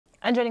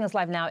And joining us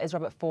live now is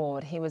Robert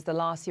Ford. He was the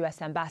last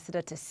US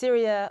ambassador to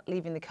Syria,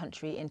 leaving the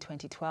country in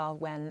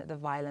 2012 when the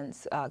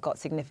violence got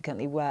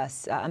significantly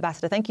worse.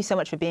 Ambassador, thank you so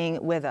much for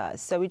being with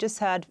us. So we just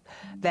heard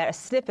there a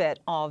snippet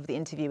of the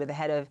interview with the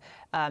head of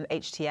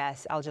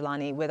HTS,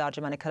 al-Jolani, with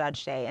al-Jolani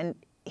Karachi. And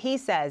he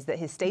says that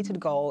his stated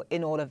goal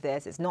in all of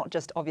this is not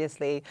just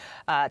obviously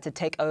to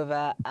take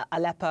over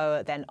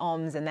Aleppo, then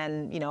Homs, and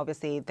then,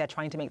 obviously they're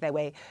trying to make their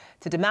way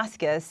to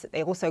Damascus.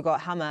 They also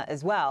got Hama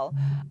as well.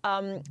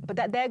 But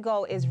that their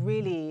goal is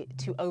really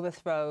to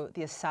overthrow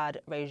the Assad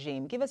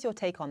regime. Give us your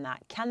take on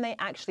that. Can they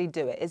actually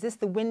do it? Is this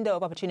the window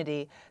of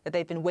opportunity that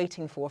they've been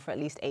waiting for at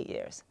least 8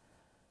 years?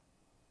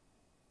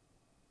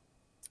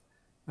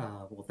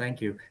 Well, thank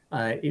you.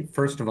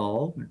 First of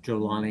all,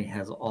 Jolani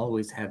has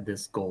always had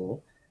this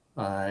goal.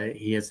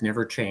 He has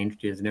never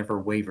changed. He has never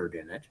wavered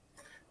in it.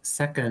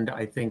 Second,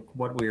 I think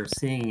what we are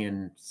seeing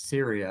in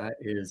Syria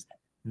is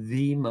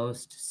the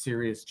most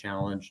serious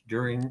challenge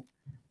during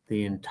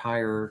the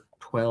entire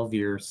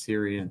 12-year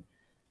Syrian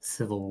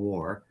civil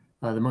war,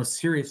 the most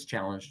serious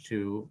challenge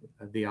to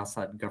the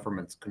Assad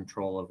government's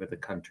control over the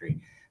country.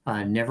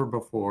 Never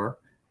before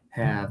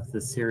have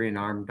the Syrian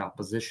armed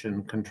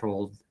opposition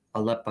controlled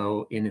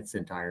Aleppo in its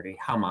entirety,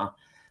 Hama,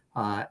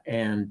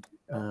 and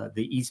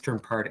the eastern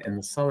part and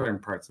the southern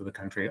parts of the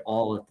country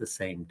all at the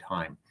same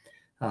time.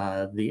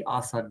 The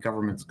Assad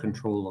government's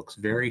control looks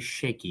very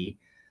shaky,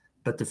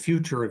 but the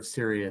future of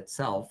Syria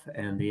itself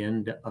and the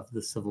end of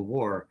the civil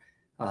war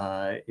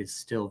is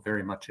still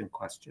very much in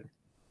question.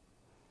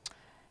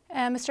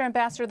 Mr.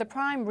 Ambassador, the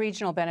prime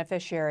regional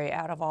beneficiary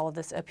out of all of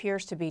this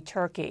appears to be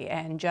Turkey.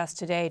 And just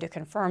today, to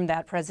confirm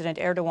that, President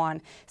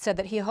Erdogan said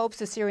that he hopes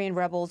the Syrian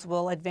rebels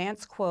will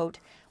advance, quote,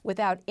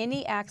 without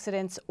any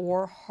accidents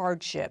or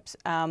hardships.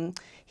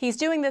 He's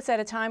doing this at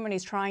a time when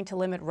he's trying to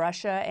limit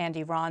Russia and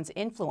Iran's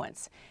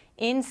influence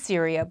in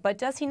Syria. But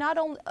does he not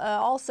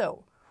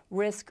also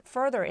risk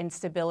further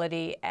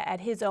instability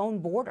at his own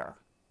border?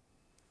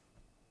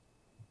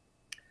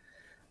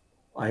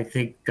 I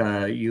think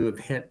you have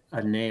hit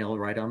a nail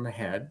right on the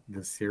head.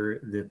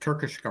 The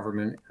Turkish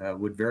government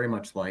would very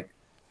much like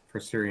for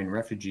Syrian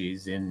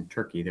refugees in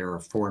Turkey. There are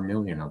 4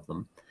 million of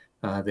them.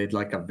 They'd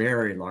like a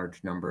very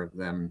large number of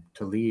them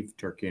to leave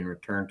Turkey and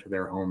return to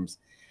their homes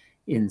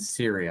in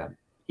Syria.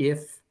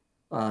 If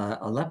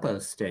Aleppo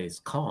stays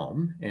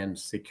calm and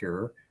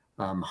secure,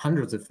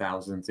 hundreds of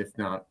thousands, if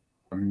not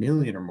 1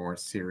 million or more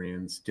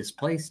Syrians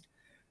displaced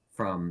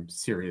from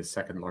Syria's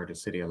second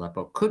largest city,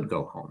 Aleppo, could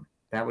go home.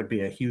 That would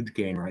be a huge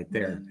gain right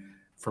there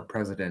for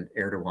President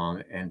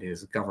Erdogan and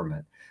his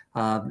government.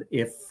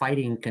 If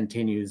fighting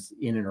continues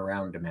in and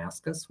around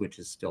Damascus, which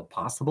is still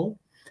possible,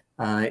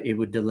 it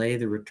would delay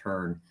the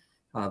return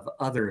of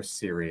other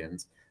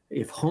Syrians.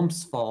 If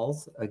Homs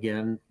falls,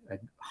 again,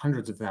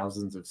 hundreds of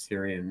thousands of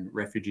Syrian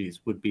refugees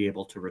would be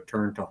able to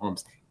return to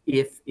Homs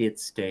if it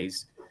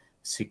stays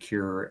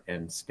secure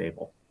and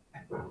stable.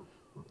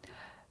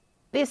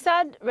 The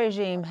Assad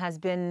regime has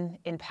been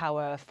in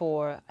power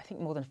for, I think,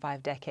 more than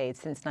 5 decades,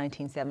 since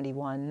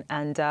 1971.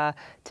 And to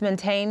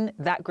maintain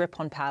that grip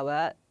on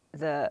power,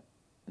 the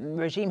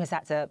regime has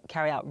had to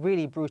carry out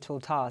really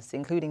brutal tasks,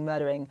 including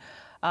murdering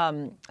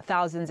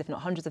thousands, if not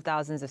hundreds of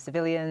thousands of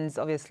civilians,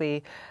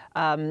 obviously,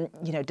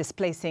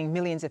 displacing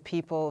millions of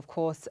people, of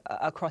course,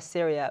 across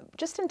Syria.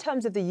 Just in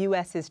terms of the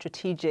US's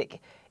strategic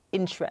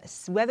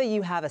interests, whether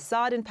you have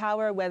Assad in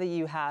power, whether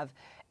you have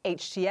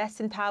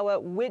HTS in power,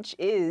 which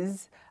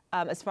is,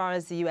 as far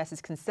as the US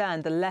is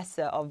concerned, the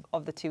lesser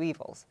of the two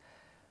evils?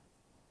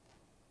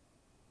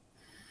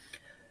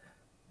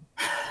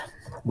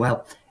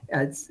 Well,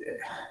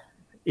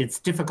 it's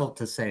difficult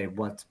to say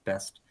what's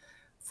best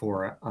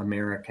for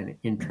American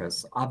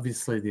interests.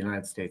 Obviously, the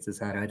United States has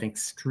had an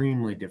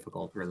extremely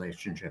difficult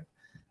relationship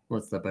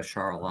with the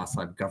Bashar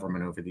al-Assad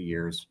government over the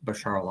years.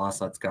 Bashar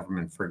al-Assad's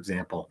government, for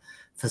example,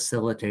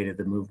 facilitated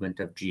the movement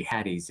of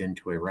jihadis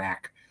into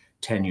Iraq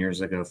 10 years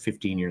ago,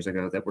 15 years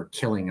ago, that were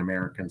killing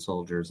American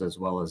soldiers as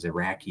well as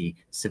Iraqi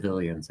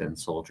civilians and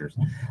soldiers.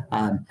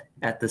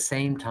 At the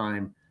same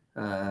time,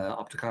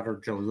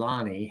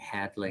 al-Jolani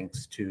had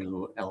links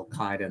to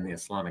al-Qaeda and the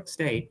Islamic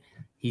State.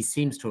 He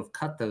seems to have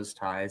cut those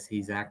ties.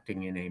 He's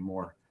acting in a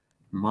more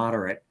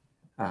moderate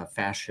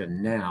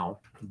fashion now,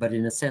 but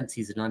in a sense,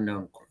 he's an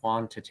unknown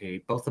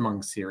quantity, both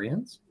among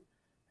Syrians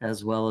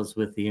as well as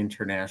with the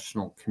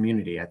international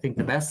community. I think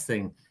the best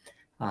thing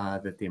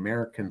that the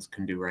Americans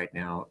can do right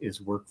now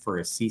is work for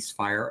a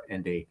ceasefire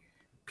and a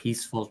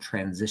peaceful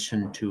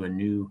transition to a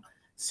new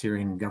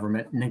Syrian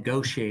government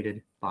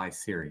negotiated by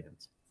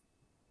Syrians.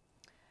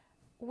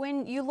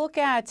 When you look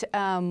at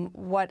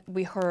what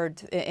we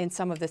heard in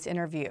some of this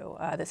interview,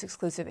 this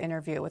exclusive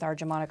interview with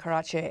al-Jolani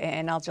Karachi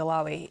and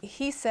al-Jolani,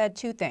 he said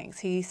 2 things.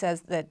 He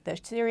says that the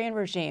Syrian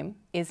regime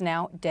is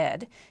now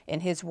dead,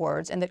 in his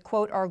words, and that,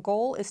 quote, our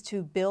goal is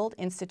to build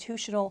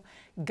institutional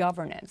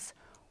governance.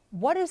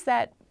 What does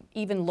that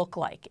even look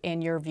like,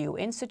 in your view,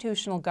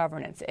 institutional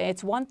governance?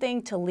 It's one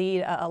thing to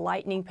lead a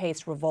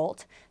lightning-paced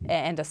revolt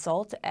and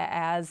assault,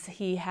 as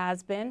he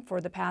has been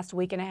for the past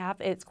week and a half.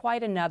 It's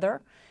quite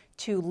another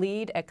to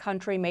lead a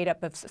country made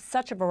up of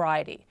such a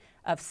variety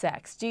of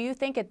sex. Do you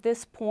think at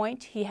this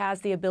point he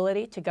has the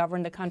ability to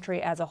govern the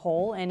country as a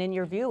whole? And in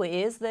your view,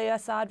 is the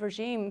Assad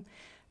regime,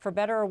 for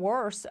better or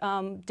worse,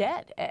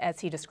 dead,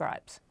 as he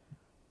describes?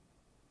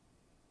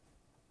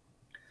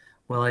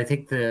 Well, I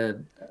think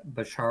the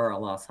Bashar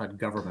al-Assad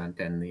government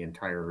and the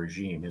entire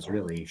regime is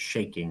really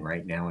shaking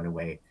right now in a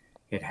way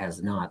it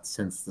has not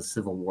since the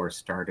civil war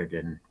started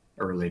in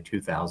early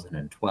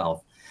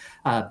 2012.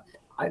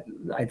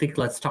 I think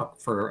let's talk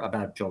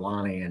about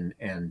Jolani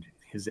and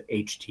his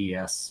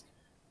HTS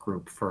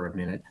group for a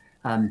minute.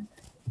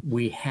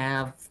 We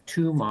have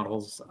two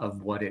models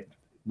of what it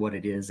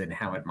is and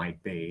how it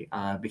might be.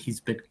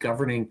 He's been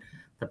governing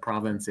the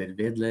province of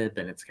Idlib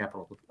and its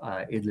capital,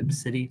 Idlib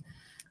city,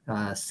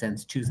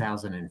 since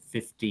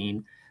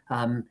 2015.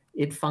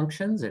 It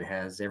functions. It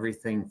has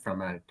everything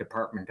from a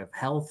Department of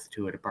Health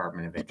to a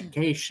Department of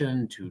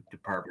Education to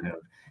Department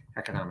of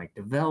Economic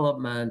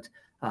Development,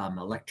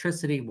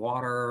 electricity,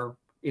 water,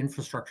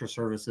 infrastructure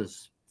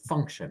services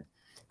function.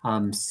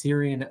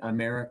 Syrian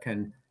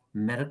American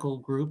medical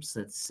groups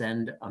that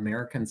send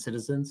American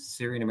citizens,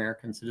 Syrian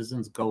American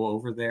citizens, go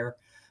over there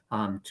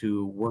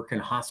to work in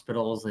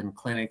hospitals and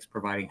clinics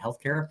providing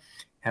healthcare,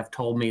 have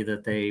told me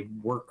that they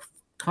work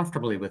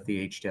comfortably with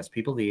the HTS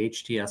people. The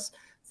HTS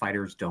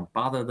fighters don't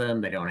bother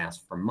them. They don't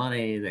ask for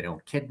money. They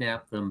don't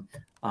kidnap them.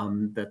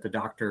 That the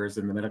doctors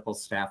and the medical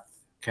staff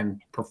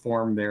can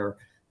perform their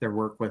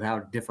work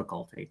without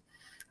difficulty.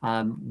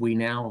 We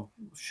now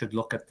should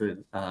look at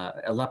the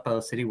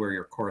Aleppo city where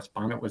your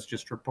correspondent was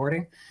just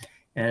reporting.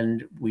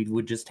 And we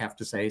would just have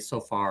to say,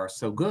 so far,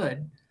 so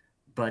good,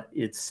 but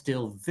it's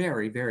still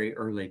very, very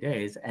early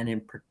days. And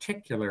in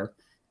particular,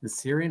 the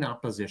Syrian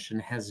opposition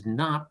has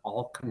not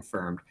all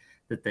confirmed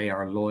that they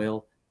are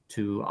loyal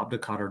to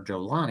Abdulkader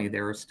Jolani.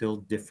 There are still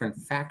different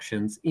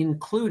factions,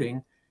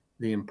 including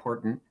the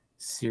important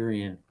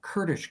Syrian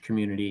Kurdish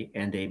community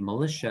and a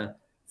militia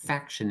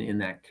faction in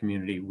that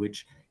community,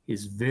 which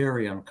is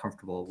very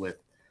uncomfortable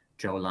with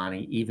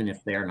Jolani, even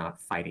if they're not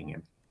fighting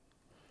him.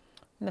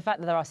 And the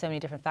fact that there are so many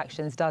different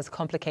factions does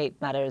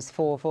complicate matters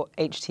for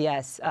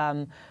HTS,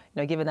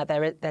 given that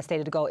their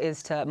stated goal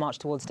is to march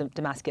towards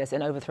Damascus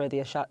and overthrow the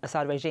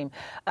Assad regime.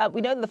 We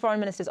know that the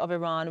foreign ministers of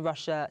Iran,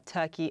 Russia,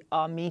 Turkey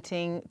are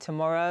meeting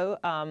tomorrow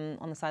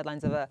on the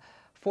sidelines of a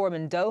forum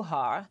in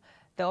Doha.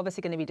 They're obviously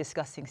going to be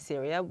discussing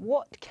Syria.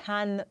 What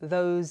can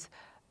those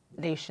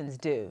nations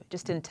do,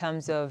 just in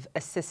terms of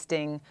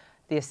assisting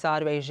the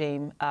Assad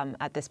regime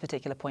at this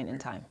particular point in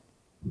time?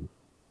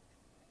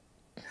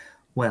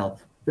 Well,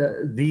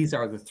 these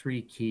are the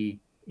three key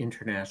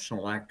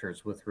international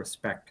actors with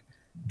respect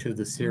to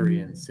the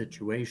Syrian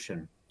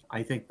situation.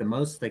 I think the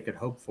most they could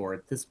hope for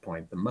at this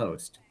point, the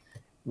most,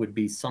 would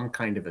be some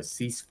kind of a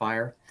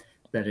ceasefire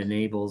that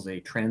enables a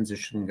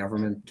transition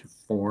government to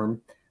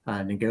form,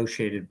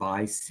 negotiated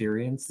by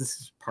Syrians. This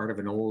is part of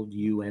an old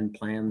UN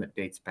plan that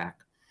dates back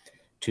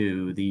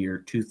to the year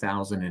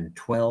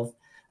 2012.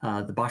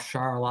 The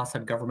Bashar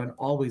al-Assad government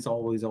always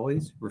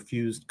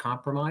refused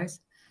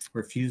compromise,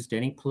 refused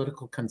any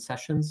political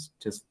concessions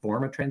to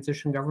form a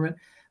transition government.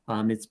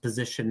 Its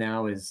position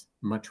now is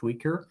much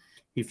weaker.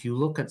 If you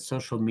look at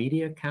social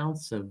media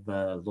accounts of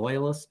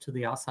loyalists to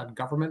the Assad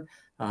government,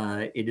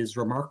 it is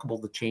remarkable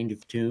the change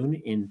of tune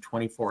in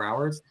 24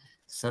 hours.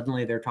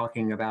 Suddenly they're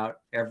talking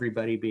about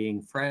everybody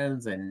being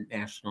friends and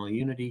national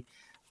unity,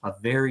 a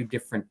very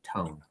different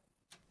tone.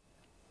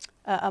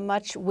 A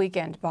much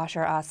weakened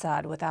Bashar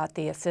Assad without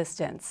the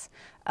assistance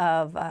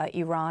of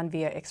Iran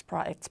via its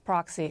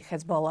proxy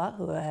Hezbollah,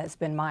 who has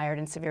been mired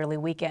and severely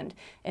weakened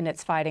in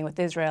its fighting with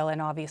Israel,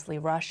 and obviously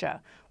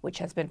Russia, which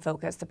has been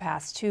focused the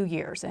past 2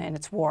 years in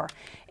its war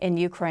in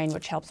Ukraine,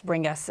 which helps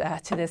bring us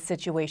to this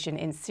situation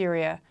in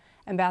Syria.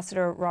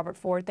 Ambassador Robert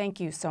Ford, thank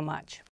you so much.